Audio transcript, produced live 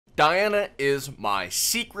Diana is my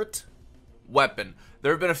secret weapon.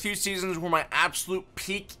 There have been a few seasons where my absolute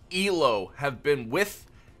peak elo have been with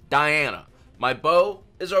Diana. My bow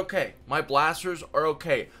is okay. My blasters are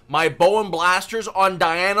okay. My bow and blasters on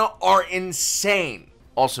Diana are insane.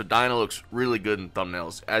 Also, Diana looks really good in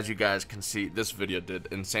thumbnails. As you guys can see, this video did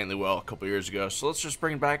insanely well a couple years ago. So let's just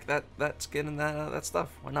bring back that skin and that stuff.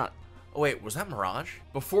 Why not? Oh wait, was that Mirage?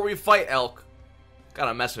 Before we fight Elk, got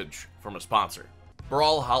a message from a sponsor.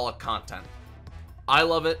 Brawlhalla content. I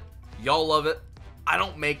love it. Y'all love it. I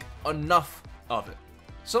don't make enough of it.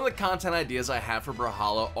 Some of the content ideas I have for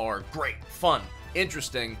Brawlhalla are great, fun,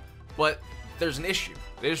 interesting, but there's an issue.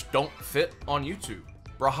 They just don't fit on YouTube.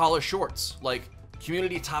 Brawlhalla shorts, like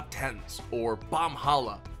community top 10s, or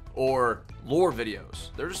Bombhalla, or lore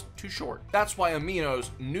videos. They're just too short. That's why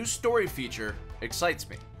Amino's new story feature excites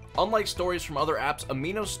me. Unlike stories from other apps,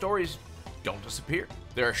 Amino's stories don't disappear.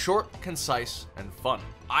 They're short, concise, and fun.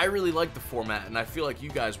 I really like the format, and I feel like you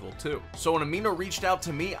guys will too. So when Amino reached out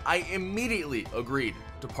to me, I immediately agreed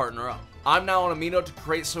to partner up. I'm now on Amino to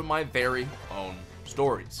create some of my very own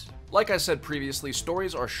stories. Like I said previously,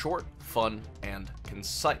 stories are short, fun, and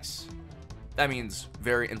concise. That means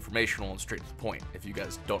very informational and straight to the point, if you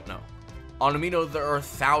guys don't know. On Amino, there are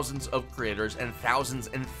thousands of creators and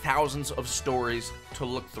thousands of stories to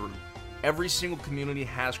look through. Every single community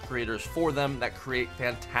has creators for them that create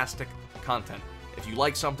fantastic content. If you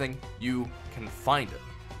like something, you can find it.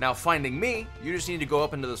 Now, finding me, you just need to go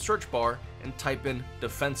up into the search bar and type in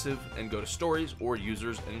Diffensive and go to stories or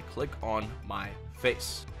users and click on my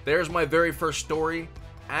face. There's my very first story.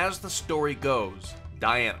 As the story goes,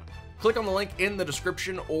 Diana. Click on the link in the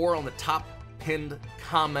description or on the top pinned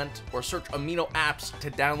comment, or search Amino apps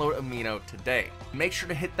to download Amino today. Make sure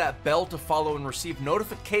to hit that bell to follow and receive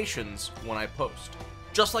notifications when I post.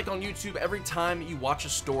 Just like on YouTube, every time you watch a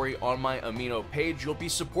story on my Amino page, you'll be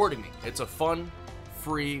supporting me. It's a fun,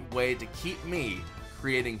 free way to keep me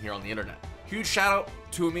creating here on the internet. Huge shout out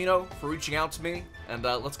to Amino for reaching out to me, and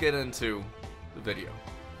let's get into the video.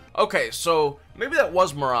 Okay, so maybe that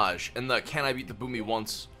was Mirage in the Can I Beat the Boomy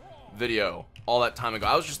Once video all that time ago.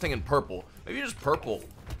 I was just thinking purple. Maybe just purple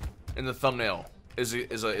in the thumbnail is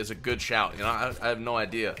a good shout. You know, I have no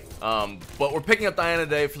idea. But we're picking up Diana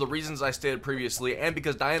today for the reasons I stated previously, and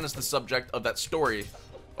because Diana's the subject of that story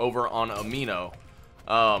over on Amino,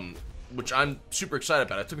 which I'm super excited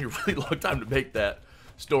about. It took me a really long time to make that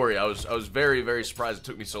story. I was very surprised it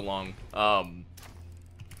took me so long,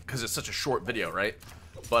 because it's such a short video, right?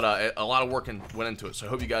 But a lot of work went into it. So I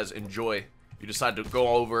hope you guys enjoy. You decide to go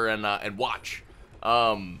over and watch.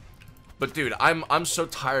 But dude, I'm so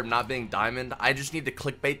tired of not being diamond. I just need to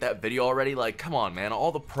clickbait that video already. Like, come on, man.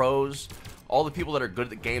 All the pros, all the people that are good at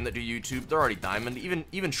the game that do YouTube, they're already diamond.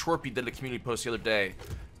 Even Schwarpy did a community post the other day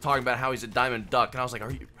talking about how he's a diamond duck, and I was like,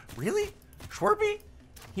 are you really, Schwarpy?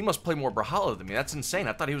 He must play more Brawlhalla than me. That's insane.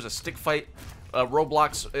 I thought he was a stick fight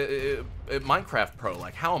Roblox Minecraft pro.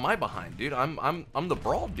 Like, how am I behind, dude? I'm the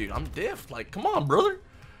brawl dude. I'm diff. Like, come on, brother.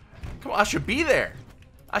 Come on, I should be there.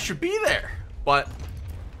 I should be there. But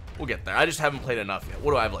we'll get there. I just haven't played enough yet.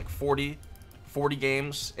 What do I have, like 40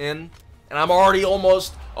 games in? And I'm already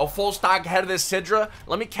almost a full stock ahead of this Sidra.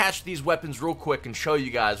 Let me catch these weapons real quick and show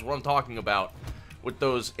you guys what I'm talking about with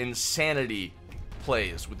those insanity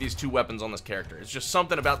plays with these two weapons on this character. It's just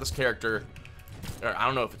something about this character. I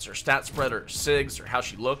don't know if it's her stat spread or SIGs or how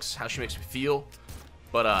she looks, how she makes me feel.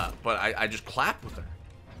 But I just clap with her.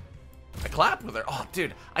 I clapped with her. Oh,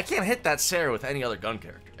 dude, I can't hit that Sarah with any other gun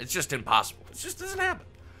character. It's just impossible. It just doesn't happen.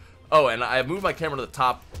 Oh, and I moved my camera to the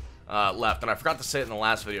top left, and I forgot to say it in the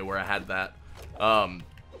last video where I had that.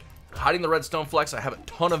 Hiding the redstone flex, I have a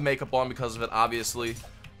ton of makeup on because of it, obviously.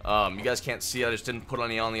 You guys can't see it. I just didn't put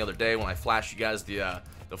any on the other day when I flashed you guys the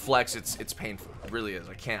flex. It's painful. It really is.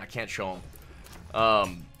 I can't show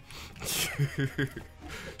them.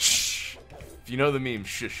 Shh. If you know the meme,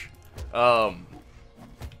 shush.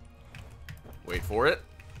 Wait for it.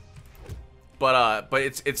 But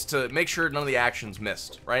it's to make sure none of the action's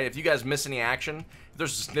missed, right? If you guys miss any action, if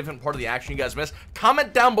there's a significant part of the action you guys missed,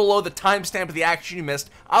 comment down below the timestamp of the action you missed.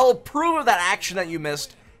 I'll approve of that action that you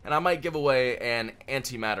missed, and I might give away an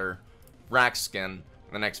antimatter rack skin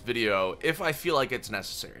in the next video if I feel like it's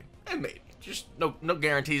necessary. And maybe. Just no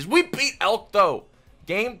guarantees. We beat Elk, though.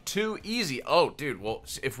 Game 2 easy. Oh, dude, well,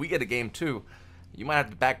 if we get a game 2, you might have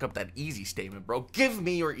to back up that easy statement, bro. Give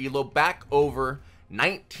me your elo back over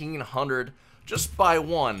 1900 just by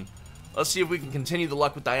 1. Let's see if we can continue the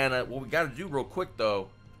luck with Diana. What we got to do real quick, though,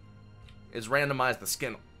 is randomize the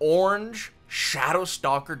skin. Orange Shadow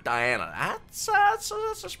Stalker Diana. That's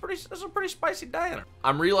a pretty spicy Diana.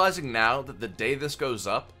 I'm realizing now that the day this goes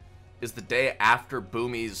up, is the day after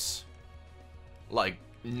Boomy's, like,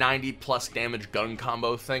 90 plus damage gun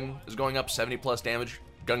combo thing is going up, 70 plus damage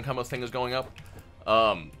gun combo thing is going up.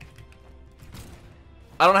 I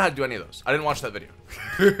don't know how to do any of those. I didn't watch that video.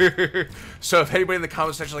 So if anybody in the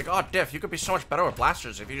comment section is like, oh, Diff, you could be so much better with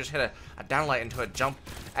blasters if you just hit a downlight into a jump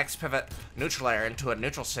X pivot neutral air into a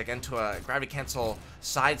neutral sig into a gravity cancel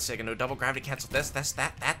side sig into a double gravity cancel this,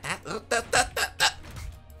 that.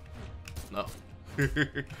 No.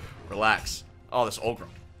 Relax. Oh, this Ogre.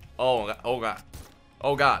 Oh, oh god.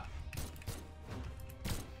 Oh god.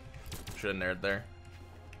 Should have nared there.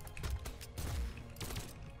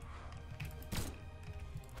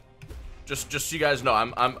 Just so you guys know,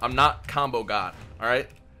 I'm not combo god. All right.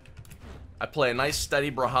 I play a nice steady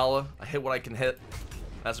Brawlhalla. I hit what I can hit.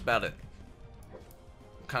 That's about it.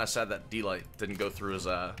 I'm kind of sad that D-Light didn't go through his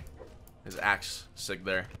axe sig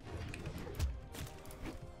there.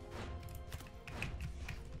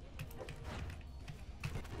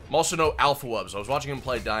 I'm also no Alpha Wubs. I was watching him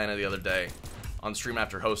play Diana the other day on stream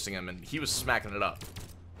after hosting him, and he was smacking it up.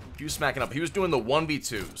 He was smacking up. He was doing the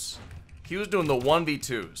 1v2s. He was doing the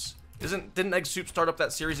 1v2s. Didn't Egg Soup start up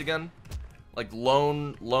that series again? Like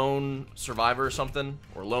Lone Survivor or something?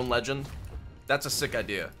 Or Lone Legend? That's a sick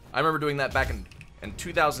idea. I remember doing that back in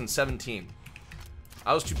 2017.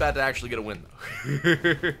 I was too bad to actually get a win though.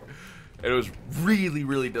 It was really,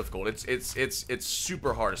 really difficult. It's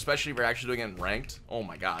super hard, especially if you're actually doing it in ranked. Oh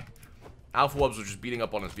my god. Alpha Wubs was just beating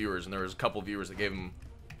up on his viewers, and there was a couple of viewers that gave him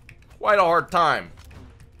quite a hard time.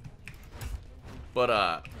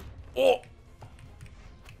 But oh!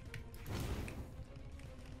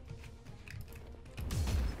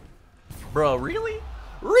 Bro, really?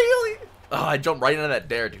 Really? Oh, I jumped right into that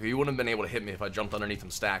dare, dude. He wouldn't have been able to hit me if I jumped underneath him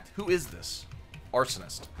stacked. Who is this?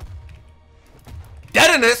 Arsonist.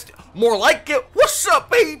 Detonist? More like it. What's up,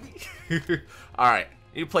 baby? Alright.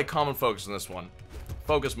 Need to play common focus in this one.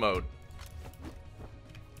 Focus mode.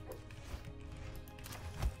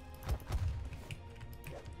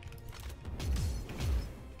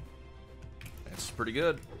 That's pretty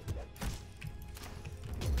good.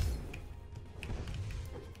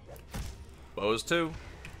 Bows too.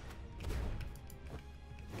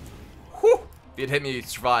 Whew. If he'd hit me, he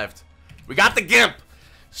survived. We got the Gimp!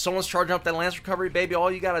 Someone's charging up that Lance recovery, baby.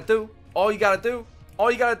 All you gotta do, throw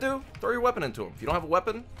your weapon into him. If you don't have a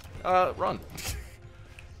weapon, run.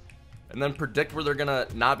 And then predict where they're gonna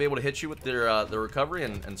not be able to hit you with their recovery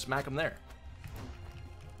and smack them there.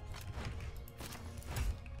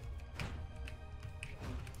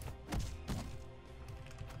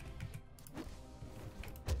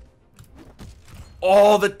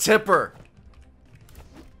 Oh, the tipper.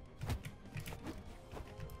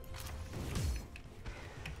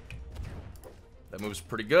 That move's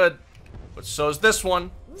pretty good, but so's this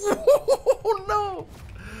one. Oh, no.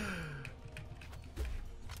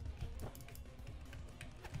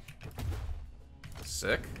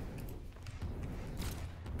 Sick.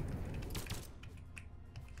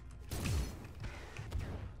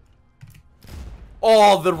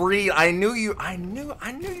 Oh, the read. I knew you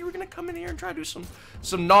were gonna come in here and try to do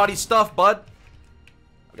some naughty stuff, bud.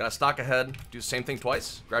 We got a stock ahead. Do the same thing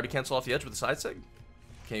twice. Gravity cancel off the edge with the side sig.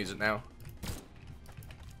 Can't use it now.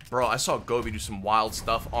 Bro, I saw Gobi do some wild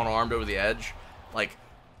stuff unarmed over the edge. Like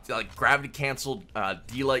gravity canceled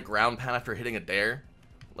D-Light ground pound after hitting a dare.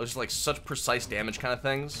 Those are like such precise damage kind of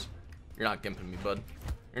things. You're not gimping me, bud.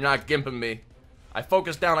 You're not gimping me. I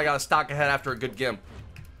focused down, I got a stock ahead after a good gimp.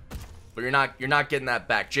 But you're not getting that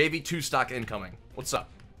back. JV2 stock incoming. What's up?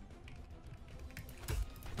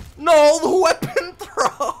 No, the weapon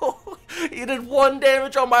throw! You did 1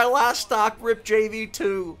 damage on my last stock, rip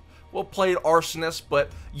JV2. Well played, Arsonist, but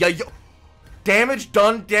yeah, yo, damage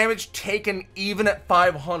done, damage taken even at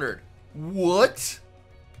 500. What?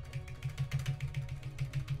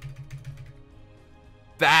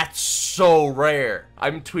 That's so rare.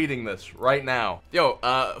 I'm tweeting this right now. Yo,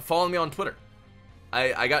 follow me on Twitter.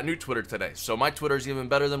 I got new Twitter today, so my Twitter's even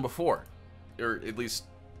better than before. Or at least,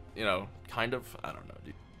 you know, kind of. I don't know,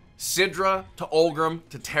 dude. Sidra to Olgrim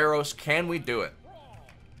to Taros, can we do it?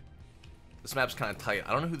 This map's kind of tight.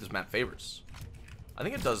 I don't know who this map favors. I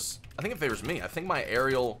think it does. I think it favors me. I think my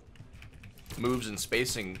aerial moves and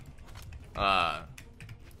spacing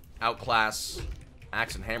outclass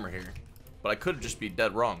Axe and Hammer here. But I could just be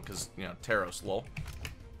dead wrong because, you know, Taros, lol.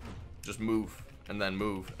 Just move, and then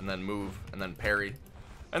move, and then move, and then parry.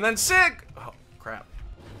 And then Sig! Oh, crap.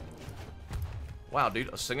 Wow, dude,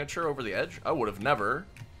 a signature over the edge? I would have never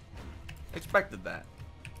expected that.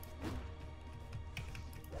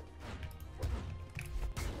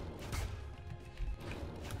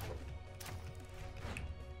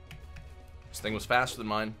 This thing was faster than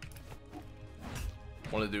mine.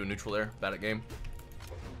 Wanted to do a neutral there. Bad at game.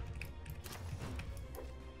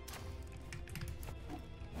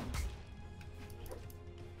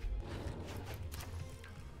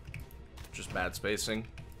 Just bad spacing.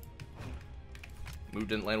 Move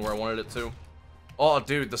didn't land where I wanted it to. Oh,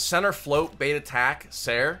 dude, the center float bait attack,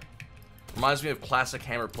 Sair, reminds me of classic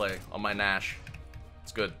hammer play on my Nash.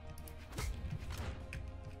 It's good.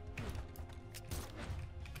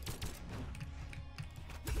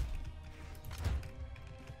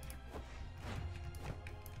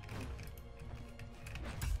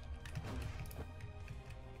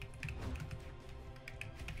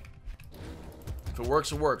 If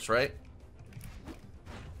it works, right?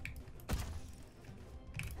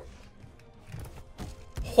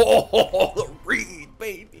 Oh, the read,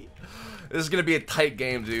 baby. This is going to be a tight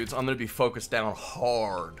game, dudes. I'm going to be focused down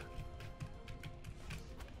hard.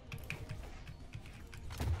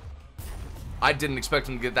 I didn't expect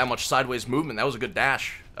him to get that much sideways movement. That was a good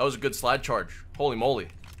dash. That was a good slide charge. Holy moly.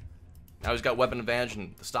 Now he's got weapon advantage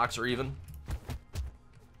and the stocks are even.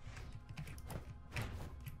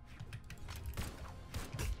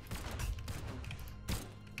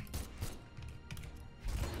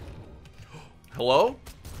 Hello?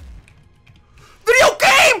 Video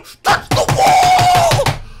game! That's the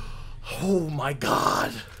wall! Oh my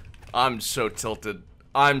god. I'm so tilted.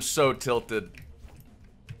 I'm so tilted.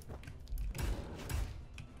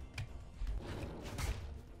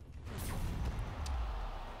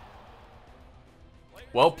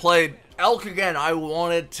 Well played. Elk again. I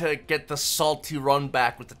wanted to get the salty run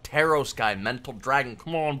back with the Taros guy. Mental Dragon.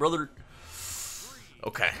 Come on, brother.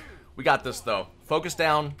 Okay. We got this, though. Focus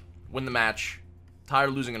down. Win the match. Tired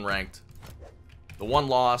of losing in ranked. The one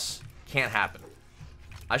loss can't happen.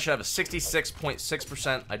 I should have a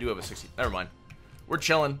 66.6%. I do have a 60. Never mind. We're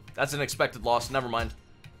chilling. That's an expected loss. Never mind.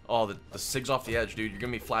 Oh, the Sig's off the edge, dude. You're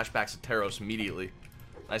giving me flashbacks of Taros immediately.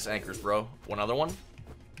 Nice anchors, bro. One other one.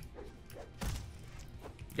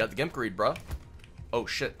 You got the Gimp Greed, bro. Oh,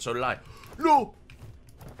 shit. So did I. No!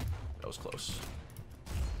 That was close.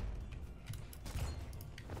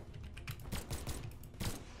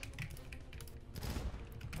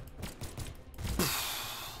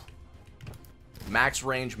 Max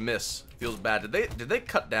range miss. Feels bad. Did they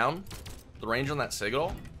cut down the range on that Sig at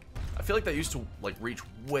all? I feel like that used to like reach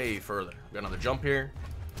way further. We got another jump here.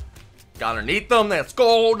 Got underneath them. That's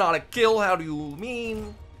goal, not a kill. How do you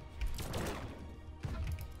mean?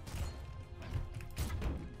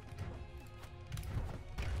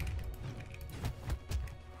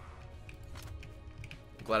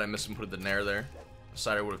 I'm glad I missed him. Put the nair there.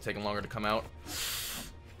 Cider would have taken longer to come out.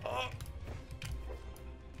 Oh.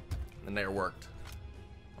 The nair worked.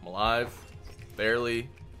 I'm alive. Barely.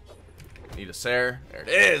 Need a Sair. There it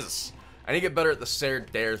is! I need to get better at the Sair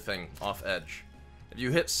dare thing off edge. If you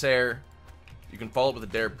hit Sair, you can follow up with a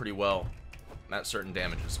dare pretty well. And that's certain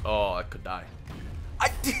damages. Oh, I could die. I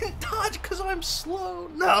didn't dodge because I'm slow.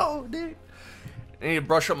 No, dude. I need to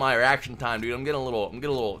brush up my reaction time, dude. I'm getting a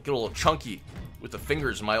little chunky with the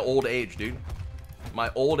fingers in my old age, dude. My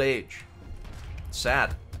old age. It's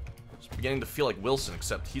sad. It's beginning to feel like Wilson,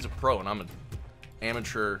 except he's a pro and I'm an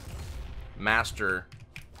amateur, master,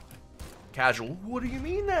 casual. What do you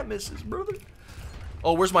mean that misses, brother?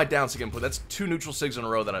 Oh, where's my down sig input? That's 2 neutral sigs in a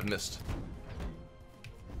row that I've missed.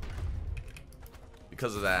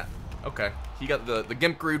 Because of that. Okay. He got the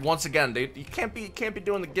Gimp Greed once again, dude. You can't be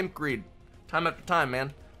doing the Gimp Greed time after time,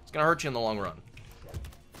 man. It's gonna hurt you in the long run.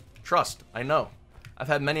 Trust, I know. I've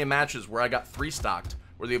had many matches where I got 3-stocked,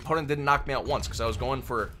 where the opponent didn't knock me out once because I was going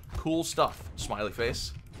for cool stuff. Smiley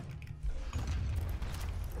face.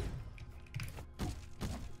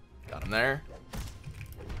 Got him there.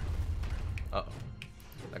 Uh-oh.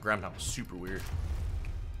 That ground pound was super weird.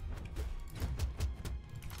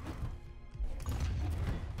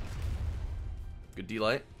 Good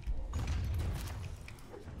D-light.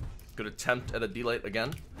 Good attempt at a D-light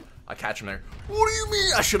again. I catch him there. What do you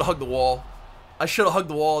mean? I should have hugged the wall. I should have hugged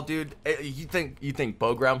the wall, dude. You think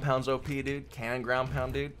bow ground pound's OP, dude? Cannon ground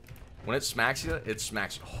pound, dude? When it smacks you, it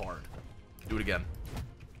smacks you hard. Do it again.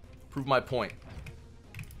 Prove my point.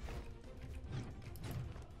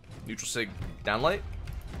 Neutral sig down light.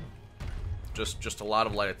 Just a lot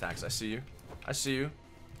of light attacks. I see you. I see you.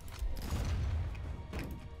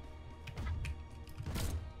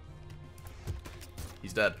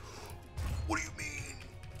 He's dead. What do you mean?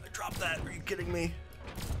 I dropped that. Are you kidding me?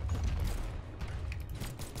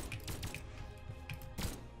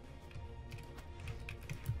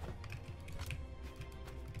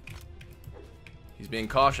 He's being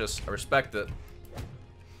cautious. I respect it.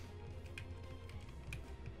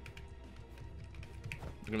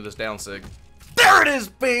 Look at this down sig. There There it is,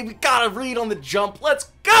 baby. Got a read on the jump.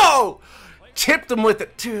 Let's go. Tipped him with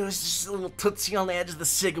it. Dude, it's just a little tootsie on the edge of the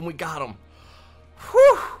sig, and we got him.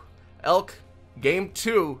 Whew. Elk, game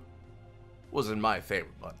 2 was in my favor,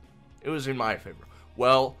 bud. It was in my favor.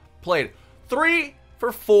 Well played. 3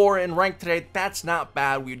 for 4 in rank today. That's not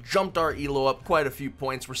bad. We jumped our elo up quite a few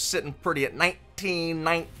points. We're sitting pretty at 19.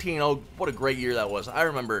 Oh, what a great year that was. I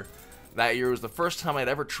remember that year was the first time I'd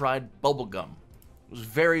ever tried bubblegum. It was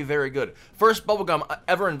very, very good. First bubblegum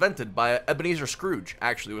ever invented by Ebenezer Scrooge,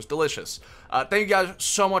 actually. It was delicious. Thank you guys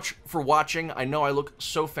so much for watching. I know I look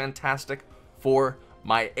so fantastic for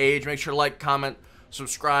my age. Make sure to like, comment,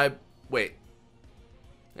 subscribe. Wait.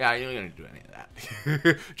 Yeah, you don't need to do any of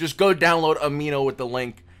that. Just go download Amino with the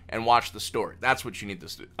link and watch the story. That's what you need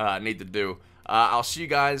to do. I'll see you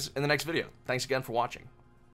guys in the next video. Thanks again for watching.